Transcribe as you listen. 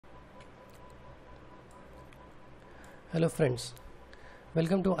Hello friends,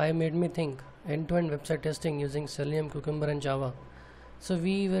 welcome to I Made Me Think end-to-end website testing using Selenium, Cucumber and Java. So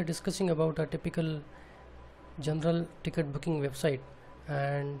we were discussing about a typical general ticket booking website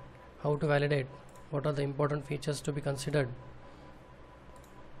and how to validate, what are the important features to be considered.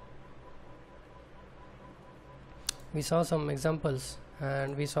 We saw some examples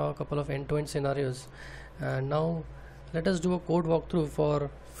and we saw a couple of end-to-end scenarios, and now let us do a code walkthrough for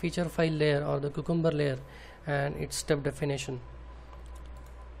feature file layer or the Cucumber layer and its step definition.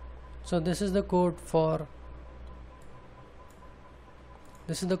 So this is the code for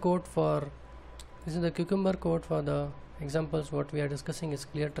the Cucumber code for the examples. What we are discussing is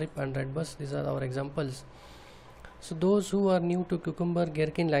clear trip and red bus. These are our examples. So those who are new to Cucumber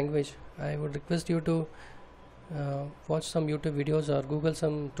Gherkin language, I would request you to watch some YouTube videos or Google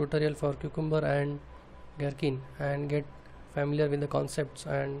some tutorial for Cucumber and Gherkin and get familiar with the concepts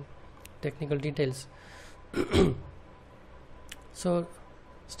and technical details. So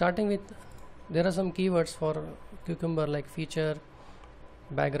starting with, there are some keywords for Cucumber like feature,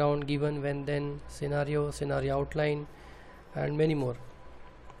 background, given, when, then, scenario outline and many more.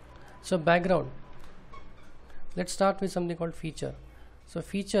 So background, let's start with something called feature. So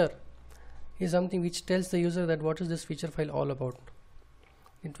feature is something which tells the user that what is this feature file all about.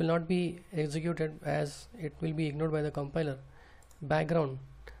 It will not be executed as it will be ignored by the compiler. Background,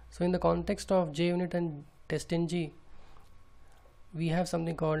 so in the context of JUnit and TestNG, we have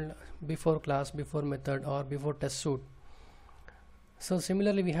something called before class, before method or before test suite. So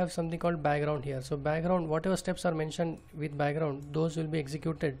similarly we have something called background here. So background, whatever steps are mentioned with background, those will be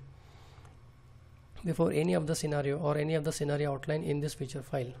executed before any of the scenario or any of the scenario outline in this feature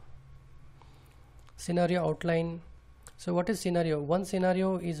file. Scenario outline, so what is scenario? One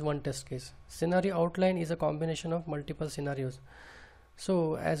scenario is one test case. Scenario outline is a combination of multiple scenarios.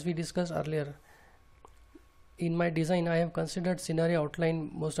 So as we discussed earlier, in my design I have considered scenario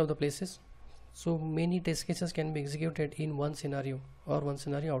outline most of the places, so many test cases can be executed in one scenario or one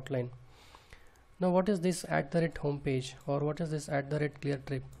scenario outline. Now what is this @homepage or what is this @clear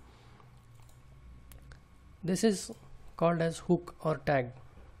trip? This is called as hook or tag.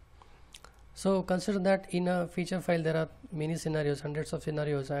 So consider that in a feature file there are many scenarios, hundreds of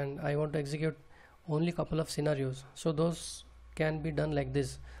scenarios, and I want to execute only couple of scenarios. So those can be done like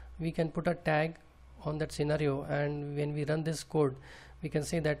this. We can put a tag on that scenario, and when we run this code we can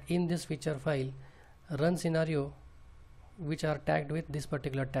say that in this feature file run scenario which are tagged with this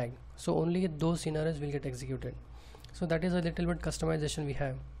particular tag. So only those scenarios will get executed. So that is a little bit customization we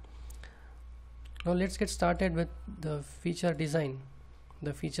have. Now let's get started with the feature design,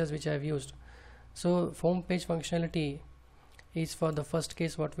 the features which I have used. So home page functionality is for the first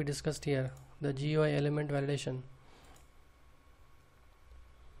case what we discussed here, the GUI element validation.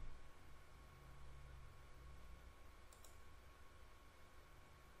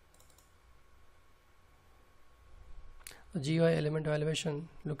 The GUI element validation,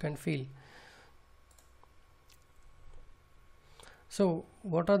 look and feel. So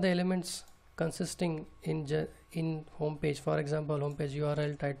what are the elements consisting in home page? For example, home page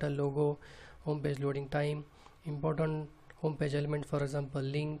URL, title, logo, home page loading time, important home page element, for example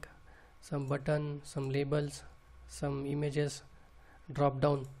link, some button, some labels, some images, drop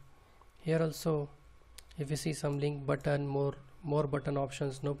down. Here also if you see some link, button, more button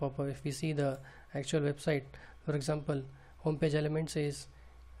options, no pop-up. If we see the actual website, for example, home page elements is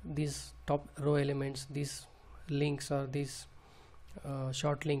these top row elements, these links or these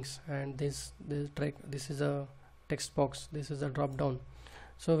short links, and this is a text box, this is a drop down.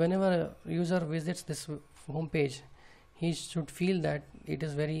 So whenever a user visits this home page, he should feel that it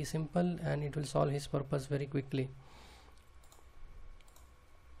is very simple and it will solve his purpose very quickly.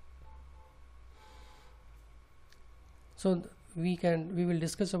 So we will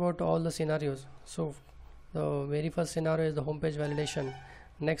discuss about all the scenarios. So the very first scenario is the home page validation.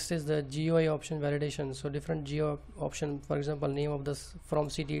 Next is the GUI option validation. So different GUI option, for example name of the from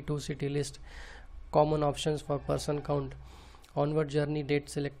city to city list, common options for person count, onward journey date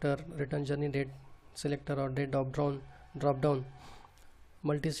selector, return journey date selector or date drop down,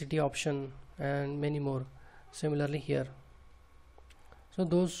 multi-city option and many more. Similarly here, so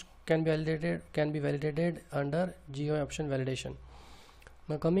those can be validated under GUI option validation.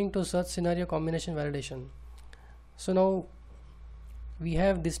 Now coming to search scenario combination validation. So now we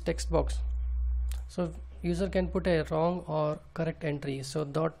have this text box, so user can put a wrong or correct entry. So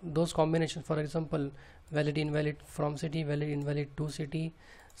those combinations, for example valid invalid from city, valid invalid to city,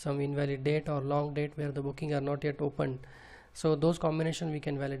 some invalid date or long date where the booking are not yet opened. So those combination we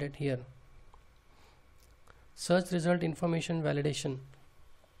can validate here. Search result information validation.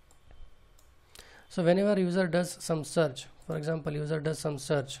 So whenever user does some search, for example, user does some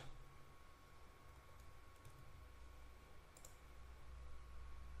search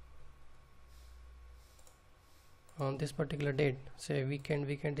on this particular date, say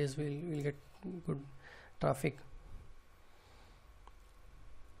weekend is will get good traffic.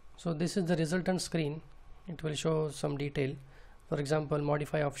 So this is the resultant screen. It will show some detail, for example,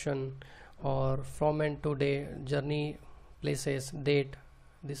 modify option, or from and to day, journey, places, date,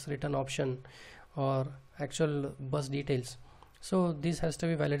 this return option, or actual bus details. So this has to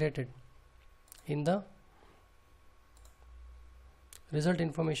be validated in the result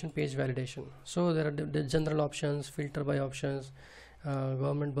information page validation. So there are the general options, filter by options,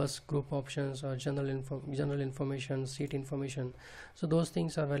 government bus group options, or general information, seat information. So those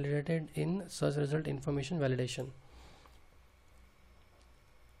things are validated in search result information validation.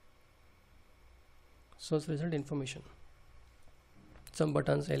 Search result information, some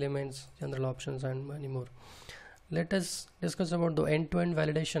buttons, elements, general options, and many more. Let us discuss about the end-to-end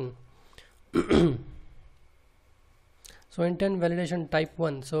validation. So end-to-end validation type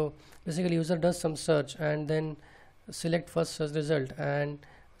 1. So basically user does some search and then select first search result and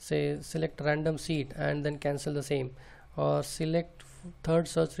say select random seat and then cancel the same, or select third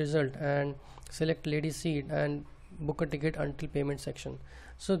search result and select lady seat and book a ticket until payment section.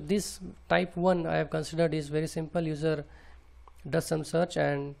 So this type 1 I have considered is very simple. User does some search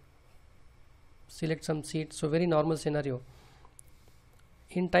and select some seat, so very normal scenario.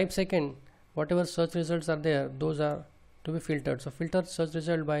 In type 2, whatever search results are there, those are to be filtered. So filter search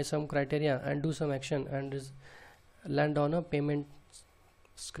result by some criteria and do some action and land on a payment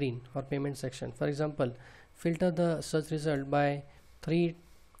screen or payment section. For example, filter the search result by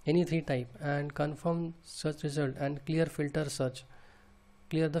any three type and confirm search result and clear filter search,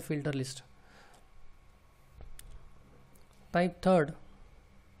 clear the filter list. Type 3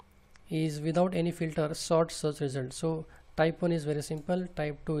 is without any filter, sort search result. So type 1 is very simple,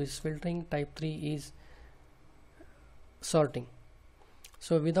 type 2 is filtering, type 3 is sorting.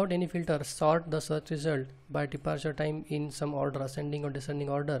 So without any filter, sort the search result by departure time in some order, ascending or descending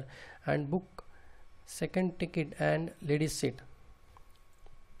order, and book second ticket and ladies seat.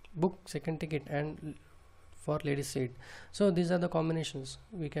 Book second ticket and for ladies seat. So these are the combinations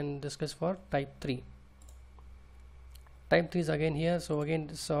we can discuss for type 3. Type 3 is again here. So again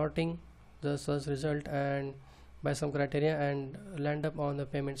sorting the search result and by some criteria and land up on the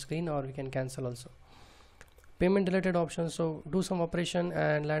payment screen, or we can cancel also. Payment related options, so do some operation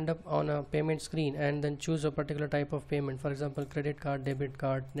and land up on a payment screen and then choose a particular type of payment, for example credit card, debit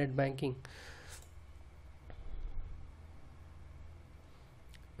card, net banking.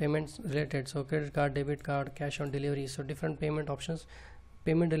 Payments related, so credit card, debit card, cash on delivery. So different payment options,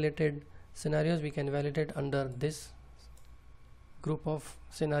 payment related scenarios we can validate under this group of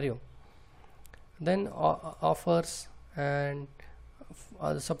scenario. Then offers and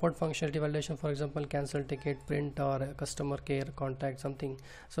support functionality validation, for example cancel ticket, print, or customer care contact something.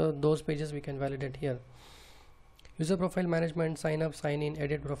 So those pages we can validate here. User profile management, sign up, sign in,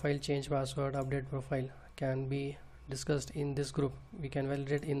 edit profile, change password, update profile can be discussed in this group. We can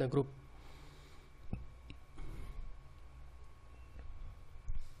validate in a group.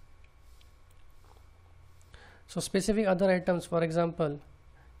 So specific other items, for example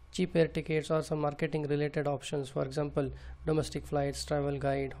cheap air tickets or some marketing related options, for example domestic flights, travel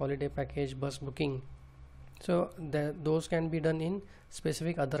guide, holiday package, bus booking. So those can be done in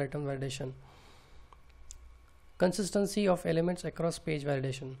specific other item validation. Consistency of elements across page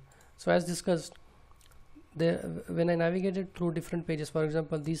validation. So as discussed, when I navigated through different pages, for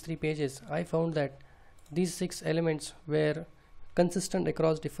example these 3 pages, I found that these 6 elements were consistent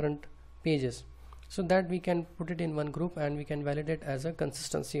across different pages. So that we can put it in one group and we can validate as a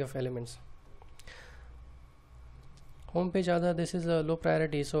consistency of elements. Home page other, this is a low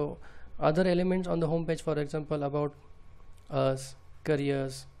priority. So other elements on the home page, for example about us,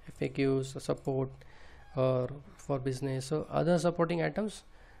 careers, FAQs, support, or for business. So other supporting items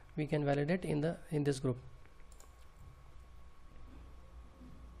we can validate in this group.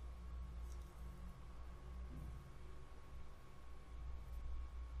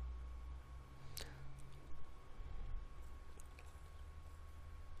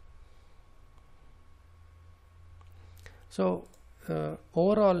 So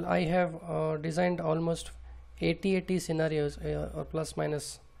overall I have designed almost 80 scenarios or plus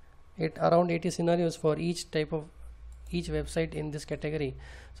minus around 80 scenarios for each type of each website in this category.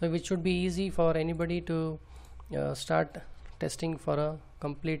 So which should be easy for anybody to start testing for a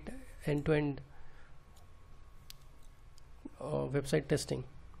complete end-to-end website testing.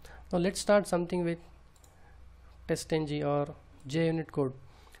 Now let's start something with testng or JUnit code.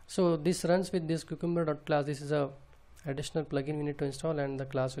 So this runs with this cucumber.class. This is a additional plugin we need to install, and the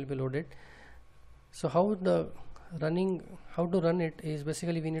class will be loaded. So how to run it is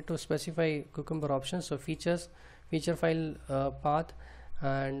basically we need to specify cucumber options. So features, feature file path,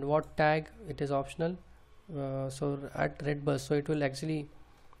 and what tag, it is optional. So at red bus, so it will actually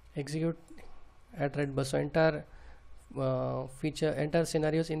execute at red bus. So entire entire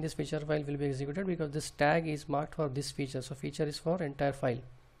scenarios in this feature file will be executed because this tag is marked for this feature. So feature is for entire file.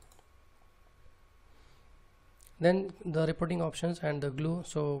 Then the reporting options and the glue.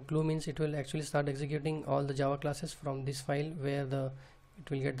 So glue means it will actually start executing all the Java classes from this file where it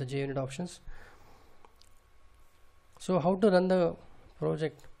will get the JUnit options. So how to run the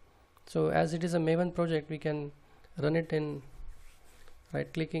project? So as it is a Maven project, we can run it in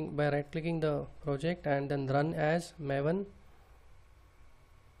right clicking the project and then run as Maven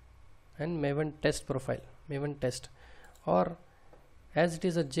and Maven test profile, Maven test. Or as it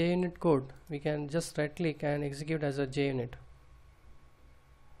is a JUnit code, we can just right click and execute as a JUnit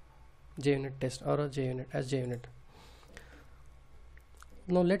test or a JUnit as JUnit.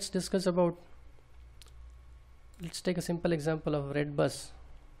 Now let's take a simple example of red bus,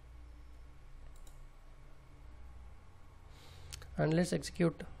 and let's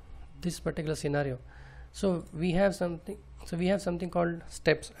execute this particular scenario. So we have something called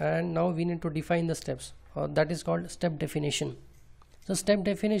steps, and now we need to define the steps, or that is called step definition. So step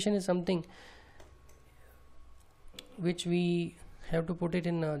definition is something which we have to put it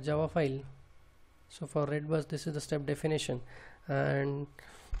in a Java file. So for red bus, this is the step definition, and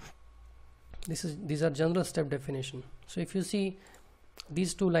these are general step definition. So if you see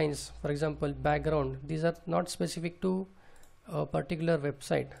these two lines, for example, background, these are not specific to a particular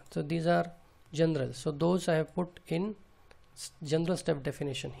website, so these are general. So those I have put in general step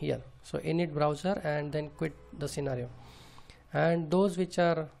definition here. So init browser and then quit the scenario. And those which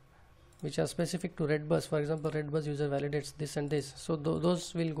are specific to red bus, for example, red bus user validates this and this, so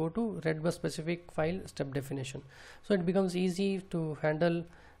those will go to red bus specific file step definition. So it becomes easy to handle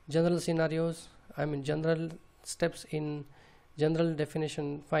general scenarios, general steps in general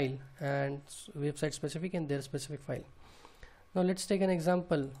definition file and website specific in their specific file. Now let's take an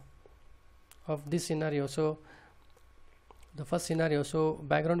example of this scenario. So the first scenario, so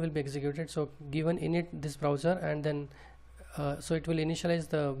background will be executed. So given init this browser, and then so it will initialize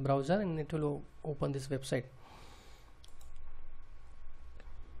the browser and it will open this website.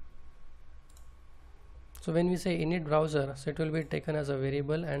 So when we say init browser, so it will be taken as a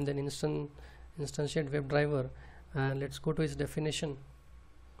variable and then instantiate Webdriver, and let's go to its definition.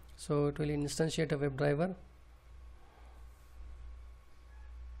 So it will instantiate a Webdriver.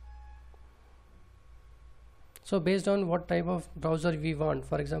 So based on what type of browser we want,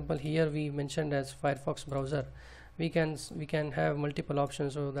 for example, here we mentioned as Firefox browser, we can have multiple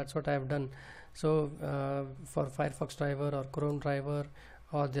options. So that's what I have done. So for Firefox driver or Chrome driver,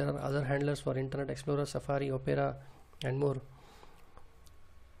 or there are other handlers for Internet Explorer, Safari, Opera and more.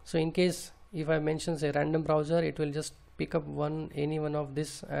 So in case if I mention say random browser, it will just pick up any one of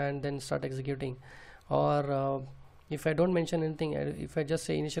this and then start executing. Or if I don't mention anything, if I just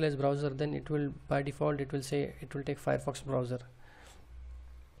say initialize browser, then it will by default it will say it will take Firefox browser.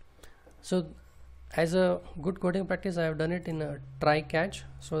 So as a good coding practice, I have done it in a try catch,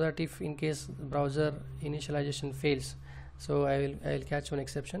 so that if in case browser initialization fails, so I will catch one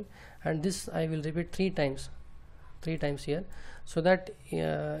exception, and this I will repeat three times here, so that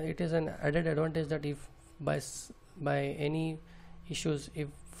it is an added advantage that if by any issues, if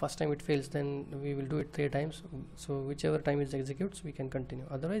first time it fails, then we will do it 3 times. So whichever time it executes, we can continue.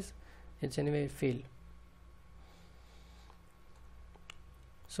 Otherwise, it's anyway fail.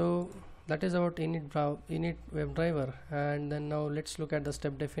 So that is about init Webdriver, and then now let's look at the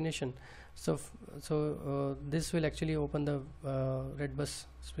step definition. So this will actually open the red bus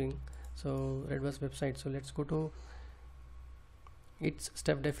string, so red bus website. So let's go to its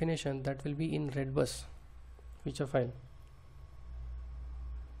step definition, that will be in red bus feature file.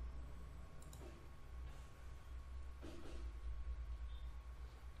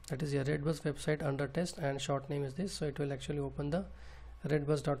 That is your red bus website under test, and short name is this. So it will actually open the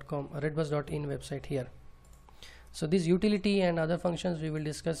redbus.com redbus.in website here. So this utility and other functions we will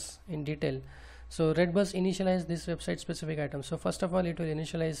discuss in detail. So redbus initialize this website specific item. So first of all, it will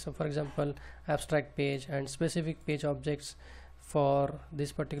initialize, so for example, abstract page and specific page objects for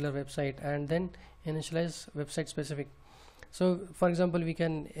this particular website, and then initialize website specific. So for example, we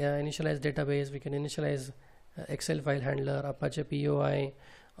can initialize database, we can initialize Excel file handler, Apache POI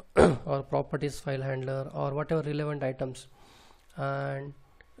or properties file handler, or whatever relevant items. And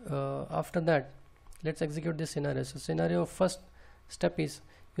after that, let's execute this scenario. So scenario first step is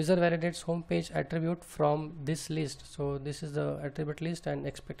user validates home page attribute from this list. So this is the attribute list and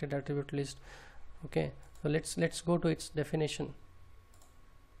expected attribute list. Okay, so let's go to its definition.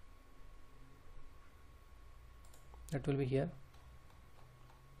 That will be here.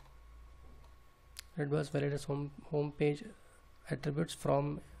 Redbus validates home page attributes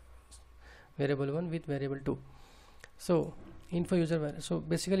from variable 1 with variable 2. So info user value. So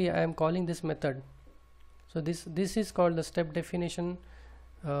basically I am calling this method. So this is called the step definition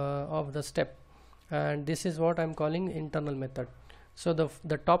of the step, and this is what I'm calling internal method. So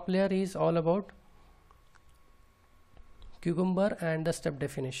the top layer is all about Cucumber and the step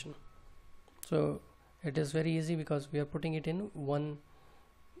definition. So it is very easy because we are putting it in one,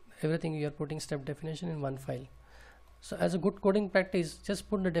 everything we are putting step definition in one file. So as a good coding practice, just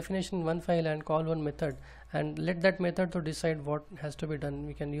put the definition in one file and call one method and let that method to decide what has to be done.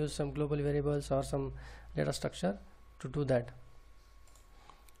 We can use some global variables or some data structure to do that.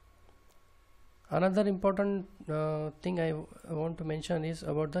 Another important thing I want to mention is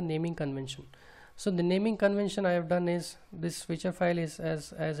about the naming convention. So the naming convention I have done is, this feature file is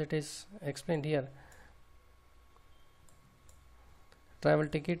as it is explained here. Travel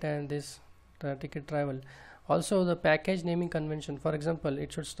ticket and this ticket travel. Also the package naming convention, for example,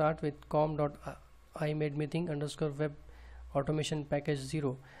 it should start with com.imademeeting_web automation package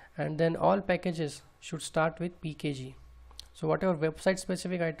 0, and then all packages should start with pkg. So whatever website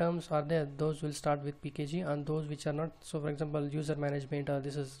specific items are there, those will start with pkg, and those which are not, so for example user management or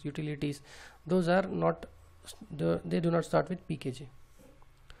this is utilities, those are not, they do not start with pkg.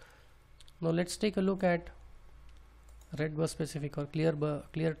 Now let's take a look at Redbus specific or clear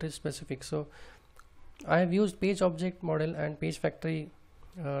tree specific. So I have used page object model and page factory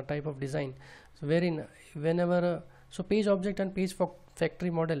type of design. So wherein whenever so page object and page factory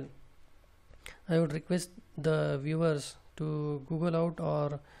model, I would request the viewers to Google out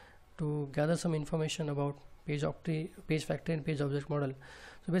or to gather some information about page factory and page object model.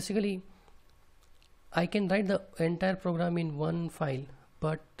 So basically I can write the entire program in one file,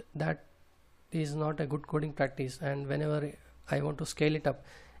 but that is not a good coding practice, and whenever I want to scale it up,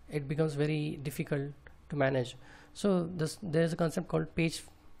 it becomes very difficult to manage. So there is a concept called page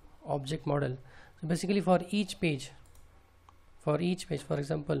object model. So basically for each page, for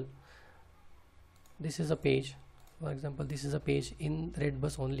example, this is a page, for example this is a page in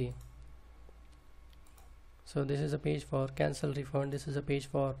Redbus only. So this is a page for cancel refund, this is a page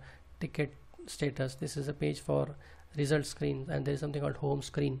for ticket status, this is a page for result screen, and there is something called home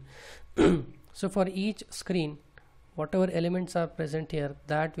screen. So for each screen, whatever elements are present here,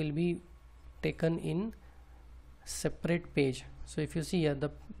 that will be taken in separate page. So if you see here,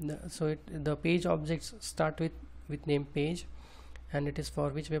 the page objects start with name page, and it is for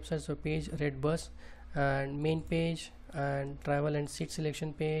which website. So page Redbus, and main page, and travel and seat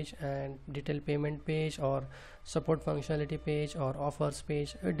selection page, and detail payment page, or support functionality page, or offers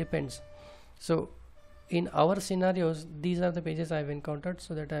page. It depends. So in our scenarios, these are the pages I have encountered,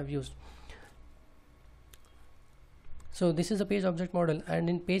 so that I have used. So this is a page object model, and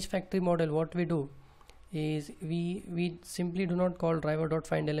in page factory model what we do is we simply do not call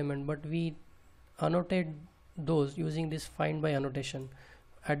driver.findElement, but we annotate those using this find by annotation,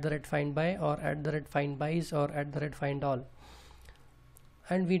 @findby or @findbys or @findall,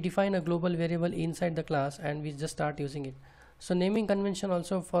 and we define a global variable inside the class and we just start using it. So naming convention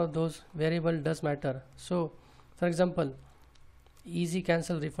also for those variable does matter. So for example, easy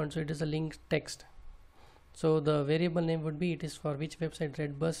cancel refund, so it is a link text. So the variable name would be, it is for which website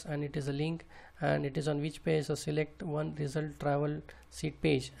Redbus, and it is a link, and it is on which page. So select one result travel seat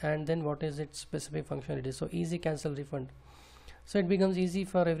page, and then what is its specific functionality. So easy cancel refund. So it becomes easy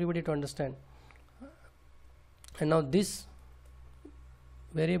for everybody to understand. And now this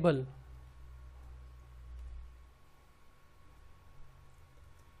variable,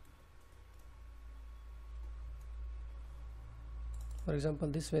 for example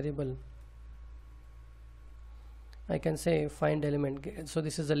this variable, I can say find element. So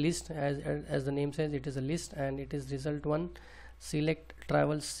this is a list, as the name says, it is a list, and it is result 1 select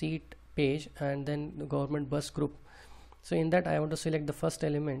travel seat page, and then the government bus group. So in that I want to select the first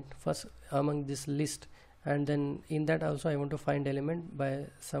element first among this list, and then in that also I want to find element by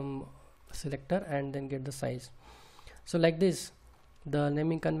some selector and then get the size. So like this, the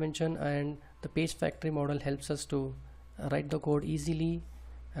naming convention and the page factory model helps us to write the code easily,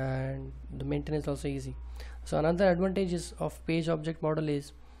 and the maintenance also easy. So another advantage is of page object model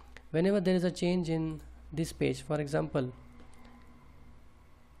is, whenever there is a change in this page, for example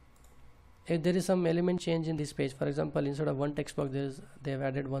if there is some element change in this page, for example instead of one text box they have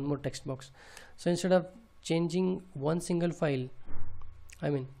added one more text box. So instead of changing one single file, I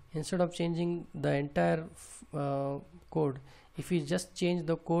mean, instead of changing the entire code, if you just change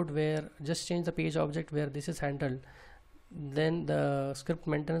the code where just change the page object where this is handled, then the script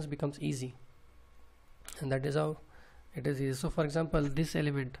maintenance becomes easy, and that is how it is easy. So for example, this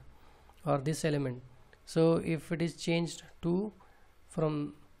element or this element, so if it is changed to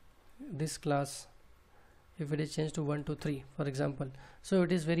from this class, if it is changed to 1 to 3 for example, so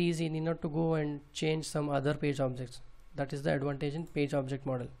it is very easy, you need not to go and change some other page objects. That is the advantage in page object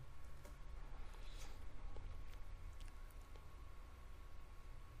model.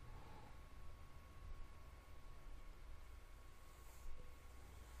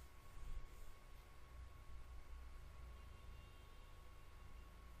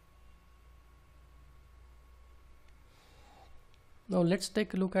 Now let's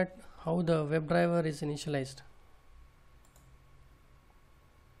take a look at how the WebDriver is initialized.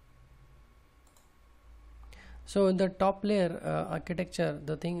 So in the top layer architecture,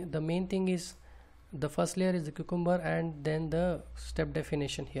 the main thing is the first layer is the cucumber and then the step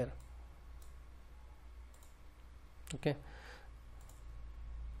definition here. Okay.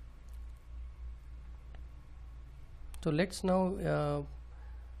 So let's now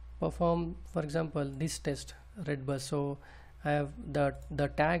perform, for example, this test redbus. So I have the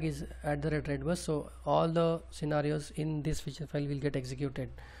tag is @redbus, so all the scenarios in this feature file will get executed.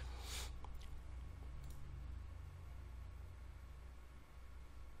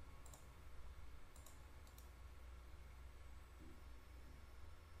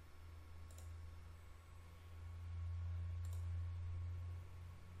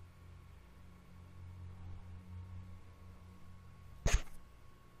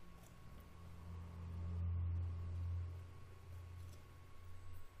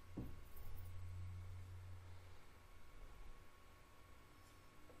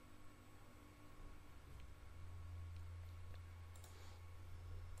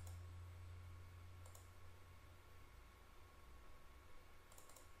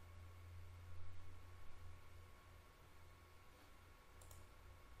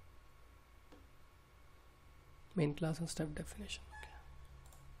 Main class and step definition. Okay.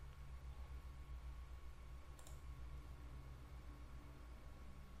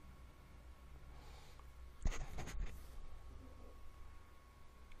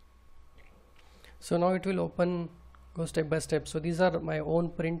 So now it will go step by step. So these are my own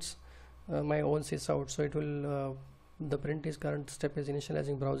prints, my own sysout. So it will the print is current step is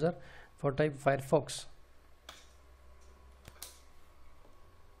initializing browser for type Firefox,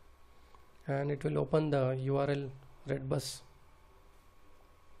 and it will open the URL redbus.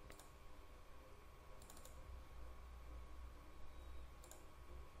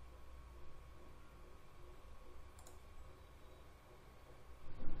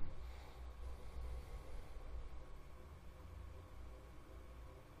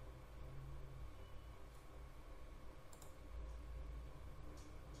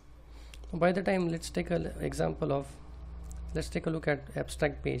 By the time, let's take a look at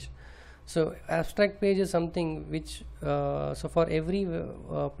abstract page. So abstract page is something which so for every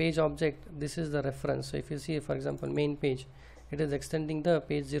page object, this is the reference. So if you see, for example, main page, it is extending the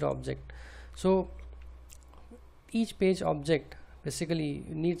page 0 object. So each page object basically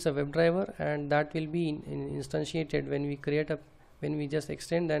needs a WebDriver, and that will be instantiated when we just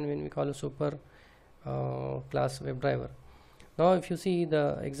extend and when we call a super class WebDriver. Now if you see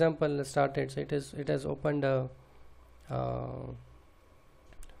the example started, so it has opened a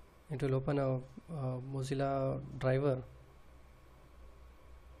it will open a Mozilla driver.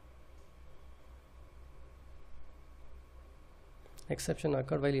 Exception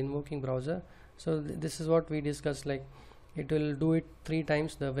occurred while invoking browser. So this is what we discussed, like it will do it 3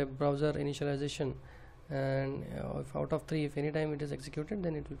 times, the web browser initialization, and if out of 3, if any time it is executed,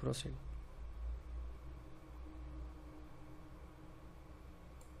 then it will proceed.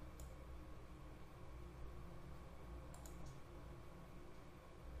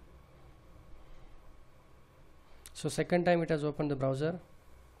 So second time it has opened the browser,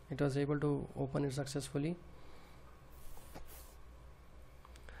 it was able to open it successfully,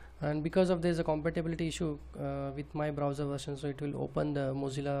 and because of there is a compatibility issue with my browser version, so it will open the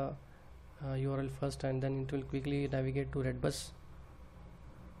Mozilla URL first, and then it will quickly navigate to redbus.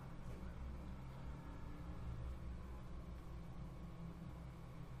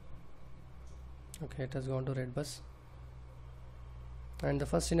 Okay, it has gone to redbus. And the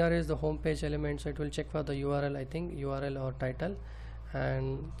first scenario is the home page element, so it will check for the URL, I think URL or title.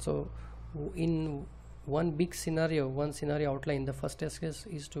 And so in one scenario outline, the first test case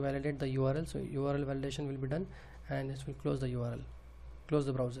is to validate the URL. So URL validation will be done, and it will close the URL, close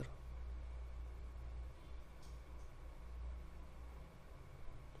the browser.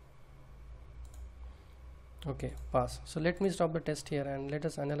 Okay, pass. So let me stop the test here and let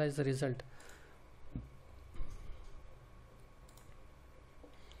us analyze the result.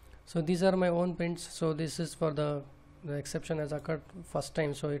 So these are my own prints. So this is for the exception has occurred first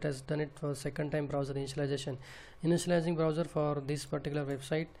time, so it has done it for second time browser initialization. Initializing browser for this particular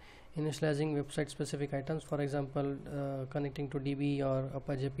website, initializing website specific items, for example connecting to DB or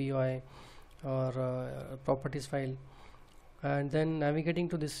Apache POI or properties file, and then navigating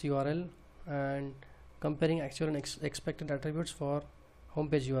to this URL and comparing actual and expected attributes for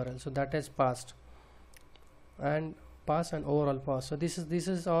homepage URL. So that has passed, and pass and overall pass. So this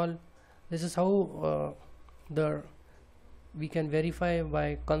is how we can verify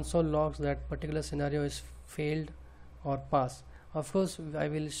by console logs that particular scenario is failed or pass. Of course I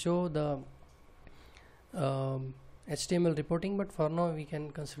will show the HTML reporting, but for now we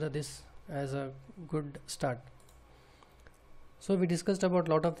can consider this as a good start. So we discussed about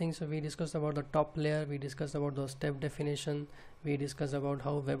a lot of things. So we discussed about the top layer, we discussed about the step definition, we discussed about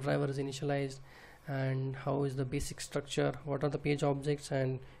how Webdriver is initialized and how is the basic structure, what are the page objects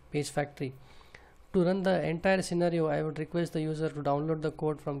and page factory. To run the entire scenario, I would request the user to download the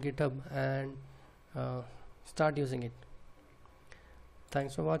code from GitHub and start using it.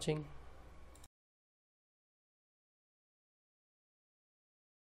 Thanks for watching.